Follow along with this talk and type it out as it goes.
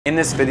In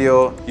this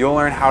video, you'll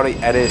learn how to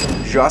edit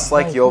just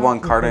like Jovan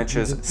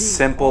Kornic's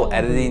simple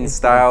editing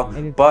style.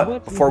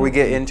 But before we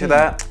get into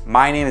that,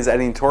 my name is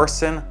Editing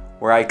Torsten,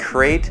 where I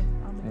create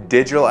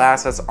digital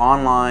assets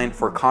online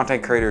for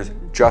content creators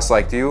just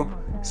like you.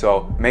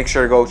 So make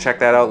sure to go check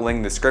that out, link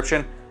in the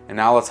description. And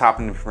now let's hop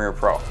into Premiere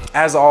Pro.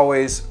 As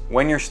always,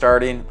 when you're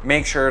starting,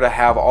 make sure to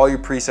have all your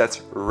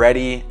presets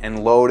ready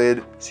and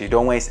loaded so you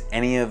don't waste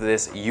any of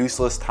this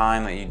useless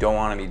time that you don't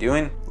want to be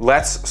doing.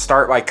 Let's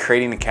start by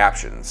creating the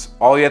captions.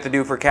 All you have to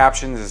do for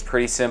captions is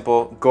pretty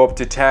simple. Go up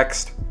to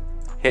text,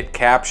 hit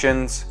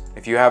captions.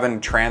 If you haven't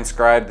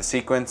transcribed the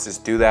sequence,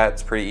 just do that.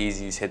 It's pretty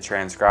easy. Just hit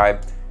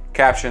transcribe.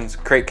 Captions,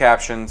 create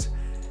captions.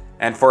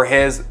 And for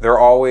his, they're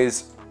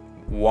always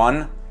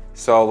one.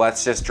 So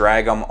let's just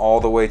drag them all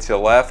the way to the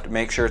left.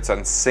 Make sure it's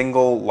on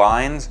single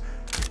lines,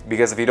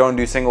 because if you don't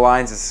do single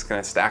lines, it's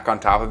gonna stack on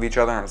top of each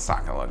other and it's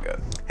not gonna look good.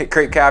 Hit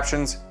create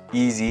captions,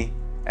 easy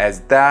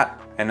as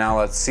that. And now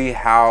let's see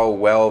how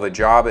well the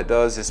job it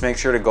does. Just make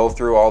sure to go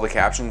through all the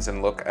captions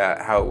and look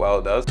at how well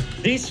it does.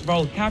 This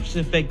viral caption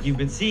effect you've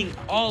been seeing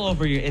all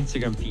over your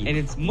Instagram feed, and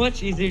it's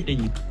much easier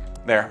than you.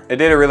 There, it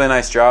did a really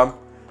nice job.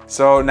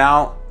 So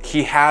now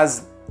he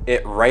has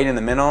it right in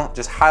the middle.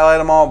 Just highlight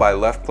them all by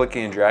left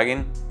clicking and dragging.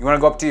 You want to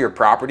go up to your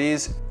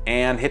properties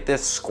and hit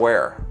this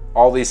square.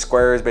 All these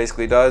squares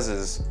basically does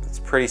is, it's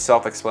pretty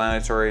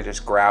self-explanatory.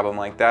 Just grab them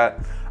like that.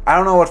 I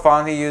don't know what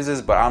font he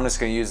uses, but I'm just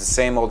going to use the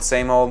same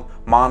old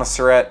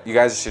Montserrat. You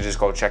guys should just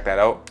go check that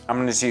out. I'm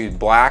going to just use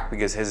black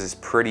because his is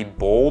pretty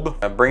bold.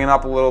 Bring it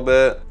up a little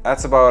bit.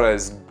 That's about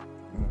as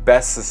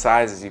best the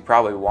size as you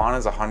probably want,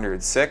 is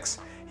 106.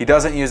 He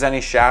doesn't use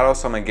any shadow,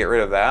 so I'm going to get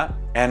rid of that.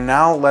 And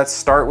now let's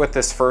start with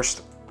this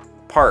first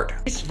part.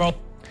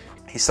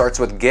 He starts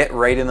with get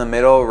right in the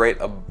middle, right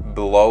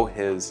below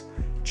his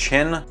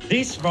chin.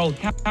 This viral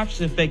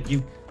caption effect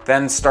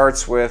then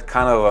starts with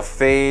kind of a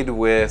fade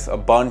with a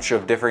bunch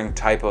of different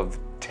type of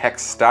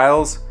text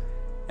styles.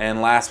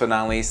 And last but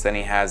not least, then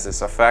he has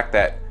this effect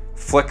that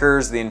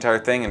flickers the entire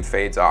thing and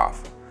fades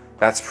off.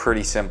 That's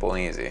pretty simple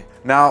and easy.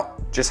 Now,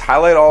 just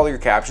highlight all your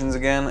captions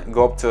again,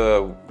 go up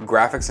to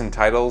graphics and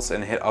titles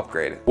and hit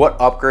upgrade. What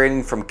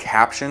upgrading from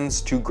captions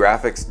to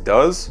graphics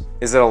does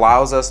is it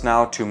allows us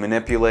now to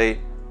manipulate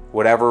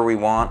whatever we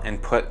want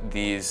and put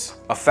these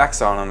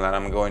effects on them that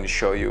I'm going to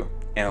show you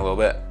in a little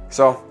bit.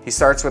 So he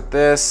starts with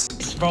this,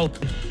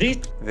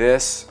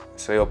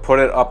 so you'll put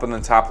it up in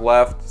the top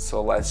left.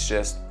 So let's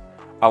just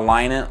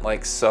align it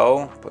like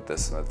so, put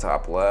this in the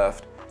top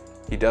left.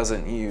 He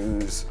doesn't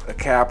use a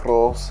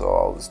capital, so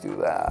I'll just do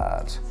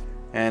that.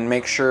 And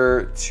make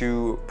sure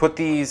to put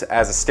these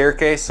as a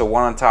staircase, so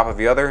one on top of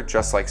the other,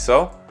 just like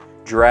so.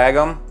 Drag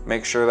them,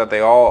 make sure that they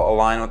all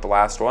align with the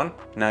last one.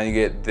 Now you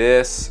get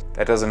this,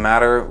 that doesn't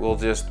matter. We'll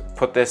just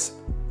put this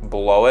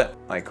below it,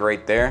 like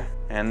right there.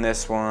 And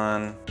this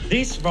one,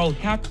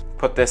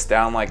 put this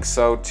down like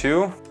so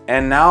too.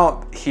 And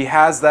now he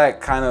has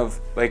that kind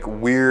of like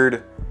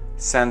weird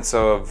sense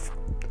of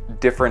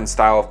different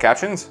style of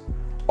captions.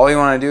 All you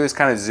want to do is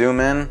kind of zoom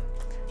in.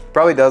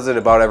 Probably does it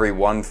about every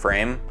one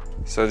frame.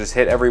 So just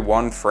hit every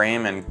one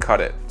frame and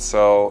cut it.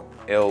 So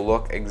it'll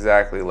look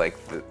exactly like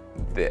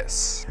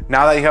this.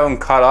 Now that you have them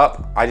cut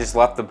up, I just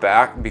left the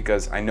back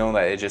because I know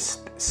that it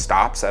just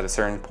stops at a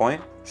certain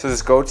point. So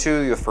just go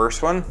to the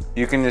first one.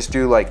 You can just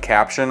do like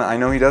caption. I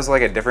know he does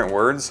like at different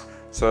words.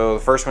 So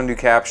the first one do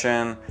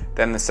caption,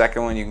 then the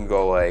second one you can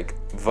go like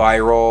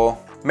viral.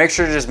 Make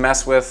sure to just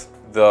mess with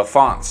the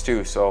fonts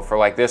too. So for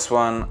like this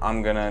one,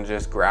 I'm gonna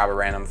just grab a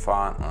random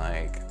font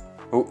like,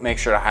 make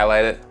sure to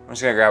highlight it. I'm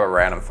just gonna grab a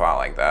random font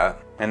like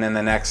that. And then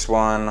the next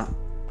one,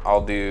 I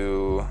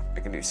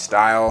can do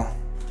style,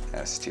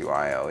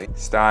 S-T-Y-L-E,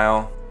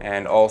 style,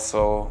 and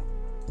also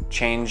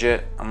change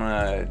it. I'm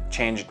gonna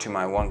change it to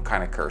my one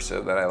kind of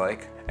cursive that I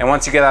like. And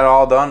once you get that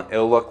all done,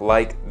 it'll look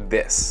like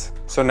this.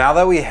 So now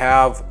that we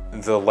have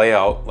the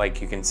layout,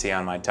 like you can see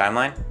on my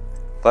timeline,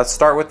 let's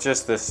start with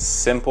just this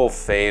simple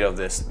fade of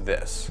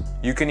this.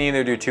 You can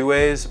either do two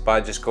ways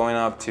by just going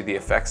up to the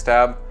effects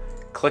tab,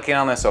 clicking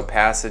on this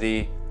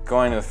opacity,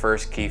 going to the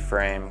first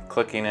keyframe,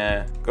 clicking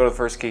it, go to the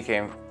first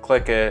keyframe,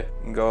 click it,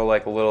 go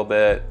like a little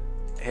bit,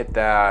 hit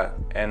that,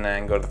 and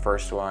then go to the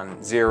first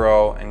one,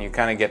 0, and you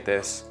kind of get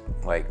this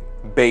like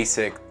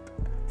basic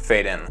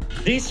fade in.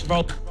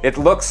 It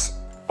looks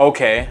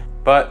okay,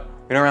 but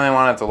we don't really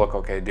want it to look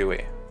okay, do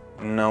we?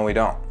 No, we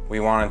don't. We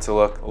want it to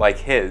look like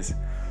his.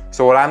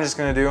 So what I'm just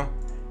gonna do,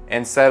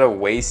 instead of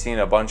wasting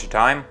a bunch of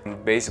time,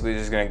 I'm basically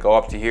just gonna go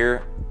up to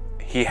here.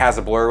 He has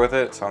a blur with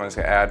it, so I'm just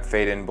gonna add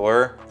fade in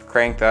blur,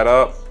 crank that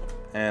up,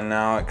 and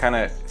now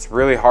it's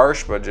really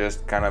harsh, but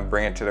just kind of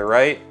bring it to the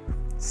right.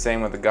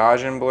 Same with the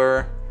Gaussian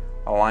blur,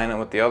 align it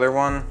with the other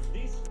one,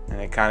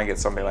 and it kind of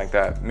gets something like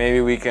that.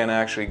 Maybe we can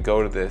actually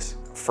go to this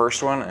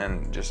first one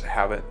and just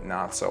have it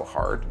not so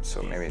hard,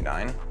 so maybe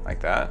 9, like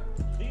that.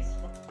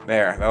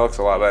 There, that looks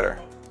a lot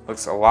better.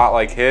 Looks a lot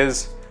like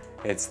his.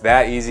 It's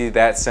that easy,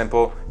 that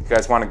simple. If you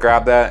guys want to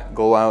grab that,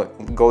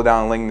 go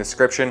down link in the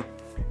description,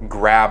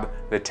 grab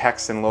the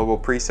text and logo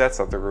presets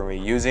that they're going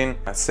to be using.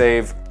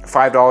 Save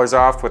 $5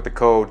 off with the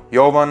code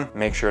Jovan.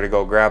 Make sure to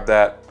go grab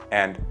that.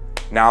 And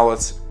now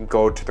let's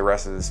go to the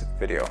rest of this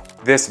video.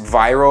 This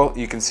viral,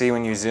 you can see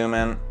when you zoom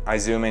in, I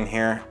zoom in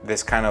here,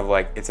 this kind of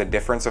like, it's a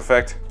difference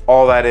effect.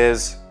 All that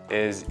is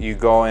you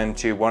go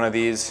into one of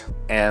these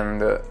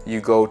and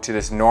you go to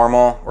this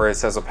normal where it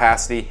says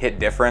opacity, hit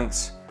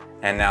difference,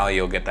 and now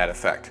you'll get that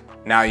effect.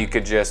 Now you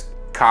could just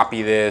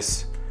copy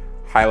this,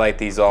 highlight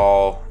these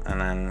all, and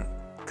then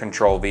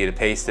Control V to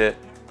paste it,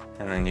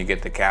 and then you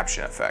get the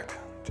caption effect,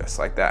 just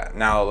like that.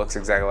 Now it looks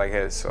exactly like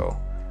his, so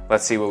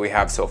let's see what we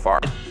have so far.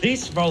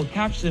 This viral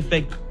caption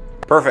effect.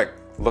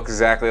 Perfect, looks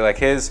exactly like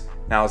his.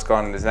 Now let's go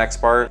on to this next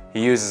part.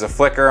 He uses a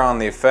flicker on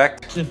the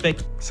effect.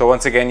 So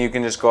once again, you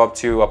can just go up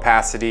to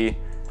opacity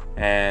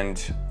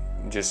and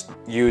just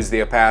use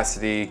the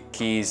opacity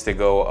keys to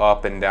go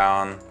up and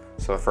down.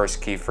 So the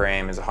first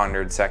keyframe is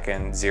 100,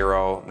 second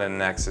 0, then the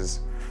next is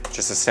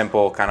just a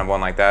simple kind of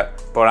one like that.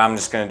 But what I'm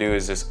just gonna do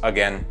is just,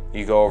 again,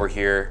 you go over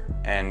here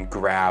and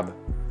grab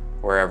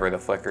wherever the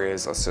flicker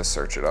is. Let's just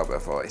search it up,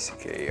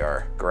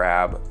 F-L-I-C-K-E-R.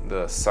 Grab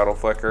the subtle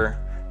flicker.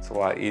 It's a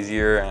lot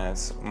easier and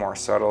it's more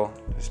subtle.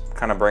 Just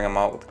kind of bring them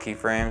out with the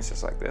keyframes,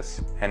 just like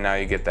this. And now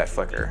you get that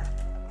flicker.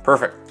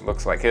 Perfect,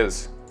 looks like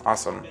his.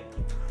 Awesome,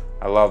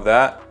 I love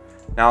that.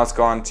 Now let's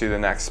go on to the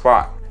next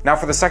spot. Now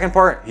for the second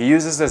part, he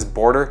uses this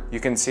border. You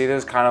can see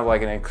there's kind of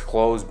like an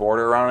enclosed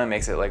border around it,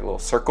 makes it like a little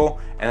circle.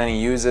 And then he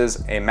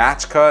uses a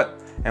match cut.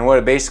 And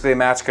what basically a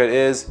match cut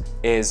is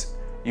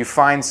you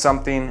find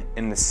something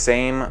in the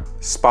same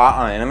spot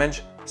on an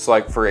image. So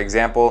like for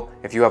example,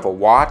 if you have a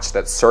watch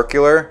that's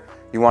circular,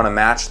 you want to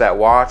match that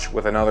watch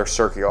with another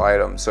circular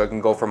item. So it can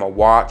go from a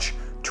watch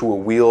to a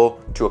wheel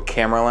to a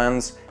camera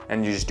lens,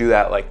 and you just do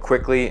that like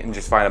quickly and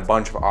just find a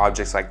bunch of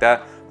objects like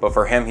that. But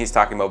for him, he's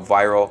talking about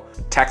viral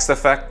text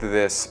effect,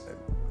 this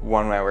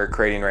one that we're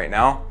creating right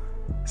now.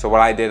 So what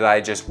I did,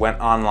 I just went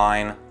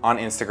online on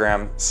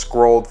Instagram,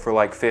 scrolled for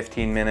like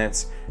 15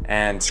 minutes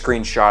and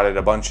screenshotted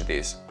a bunch of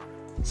these.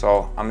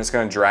 So I'm just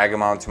gonna drag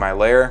them onto my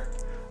layer.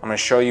 I'm gonna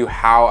show you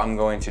how I'm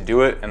going to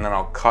do it, and then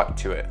I'll cut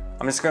to it.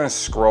 I'm just gonna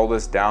scroll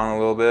this down a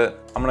little bit.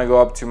 I'm gonna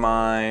go up to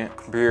my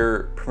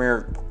Premiere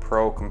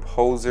Pro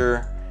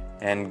Composer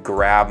and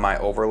grab my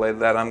overlay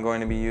that I'm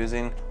going to be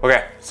using.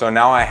 Okay, so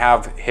now I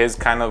have his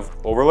kind of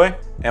overlay.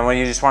 And what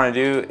you just wanna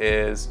do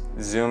is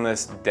zoom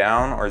this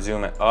down or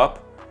zoom it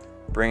up,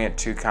 bring it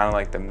to kind of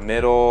like the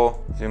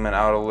middle, zoom it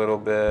out a little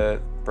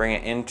bit, bring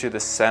it into the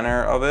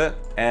center of it.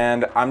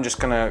 And I'm just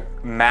gonna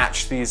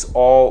match these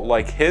all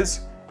like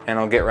his, and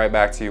I'll get right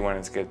back to you when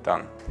it's get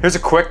done. Here's a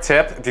quick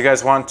tip. If you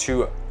guys want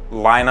to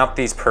line up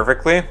these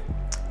perfectly,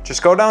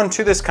 just go down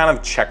to this kind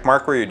of check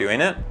mark where you're doing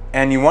it,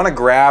 and you want to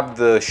grab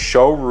the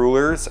show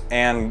rulers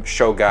and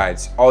show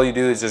guides. All you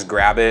do is just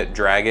grab it,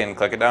 drag it, and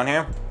click it down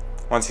here.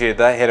 Once you hit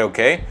that, hit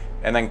OK,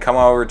 and then come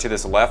over to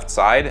this left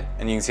side,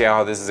 and you can see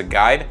how this is a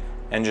guide,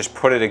 and just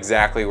put it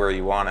exactly where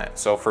you want it.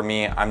 So for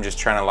me, I'm just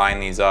trying to line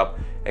these up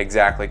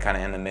exactly kind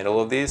of in the middle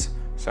of these.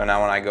 So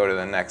now when I go to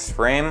the next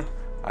frame,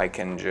 I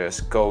can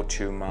just go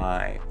to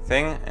my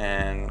thing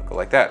and go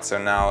like that. So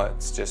now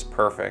it's just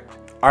perfect.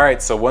 All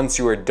right, so once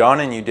you are done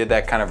and you did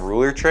that kind of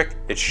ruler trick,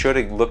 it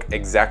should look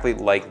exactly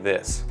like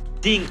this.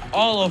 Seeing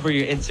all over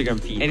your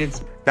Instagram feed, and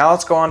it's... Now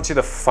let's go on to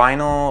the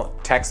final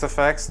text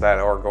effects that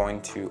are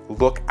going to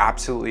look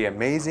absolutely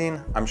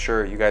amazing. I'm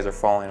sure you guys are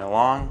following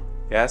along.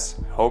 Yes,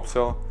 I hope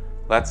so.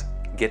 Let's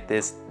get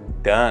this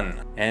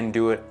done and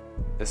do it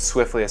as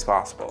swiftly as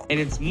possible. And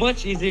it's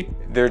much easier.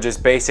 They're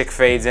just basic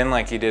fades in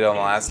like you did on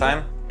the last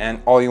time. And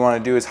all you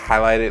want to do is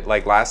highlight it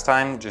like last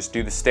time. Just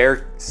do the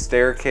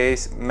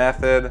staircase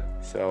method.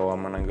 So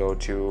I'm gonna go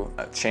to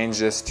change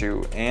this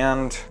to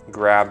and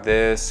grab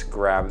this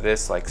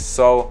like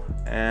so,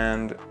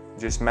 and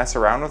just mess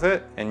around with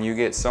it, and you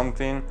get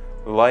something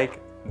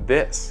like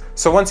this.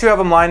 So once you have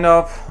them lined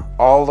up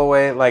all the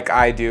way like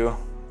I do,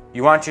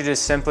 you want to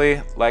just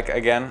simply, like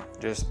again,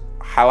 just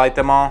highlight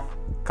them all,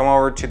 come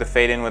over to the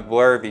fade in with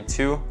blur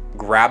V2,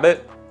 grab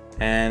it,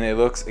 and it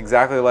looks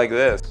exactly like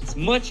this. It's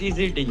much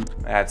easier to...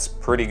 That's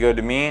pretty good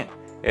to me.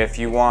 If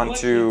you want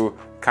to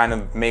kind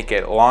of make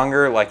it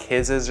longer like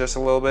his is just a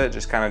little bit,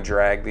 just kind of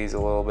drag these a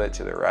little bit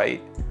to the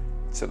right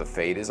so the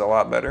fade is a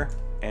lot better,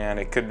 and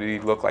it could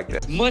look like this.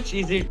 It's much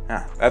easier.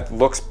 Yeah, that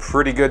looks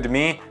pretty good to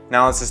me.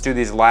 Now let's just do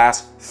these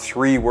last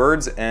 3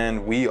 words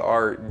and we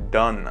are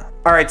done.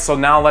 All right, so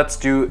now let's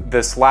do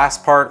this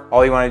last part.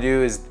 All you want to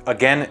do is,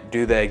 again,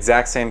 do the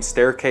exact same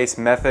staircase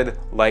method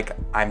like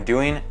I'm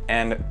doing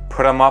and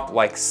put them up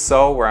like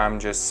so, where I'm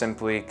just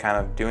simply kind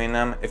of doing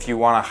them. If you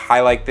want to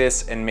highlight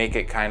this and make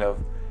it kind of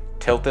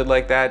tilted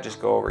like that, just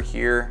go over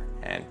here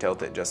and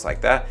tilt it just like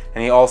that.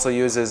 And he also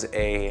uses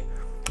a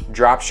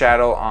drop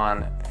shadow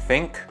on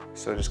think.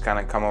 So just kind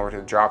of come over to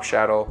the drop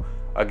shadow,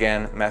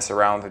 again, mess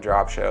around with the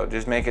drop shadow,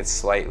 just make it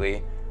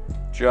slightly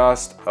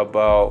just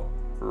about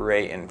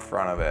right in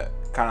front of it,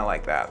 kind of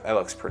like that. That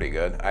looks pretty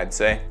good, I'd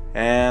say.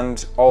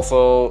 And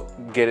also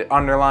get it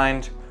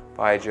underlined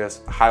by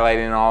just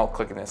highlighting all,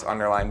 clicking this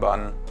underline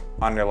button,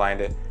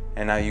 underlined it,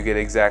 and now you get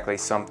exactly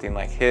something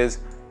like his.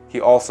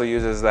 He also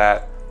uses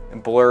that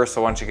blur,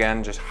 so once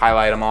again, just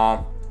highlight them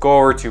all, go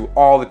over to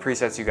all the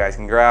presets you guys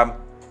can grab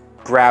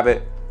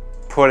it,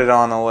 put it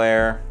on the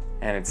layer,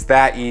 and it's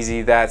that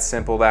easy, that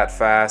simple, that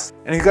fast.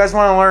 And if you guys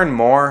want to learn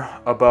more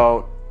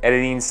about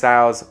editing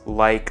styles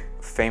like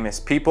famous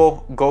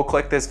people, go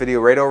click this video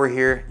right over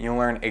here. You'll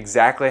learn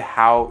exactly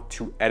how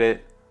to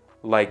edit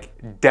like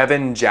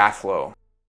Devin Jafflo.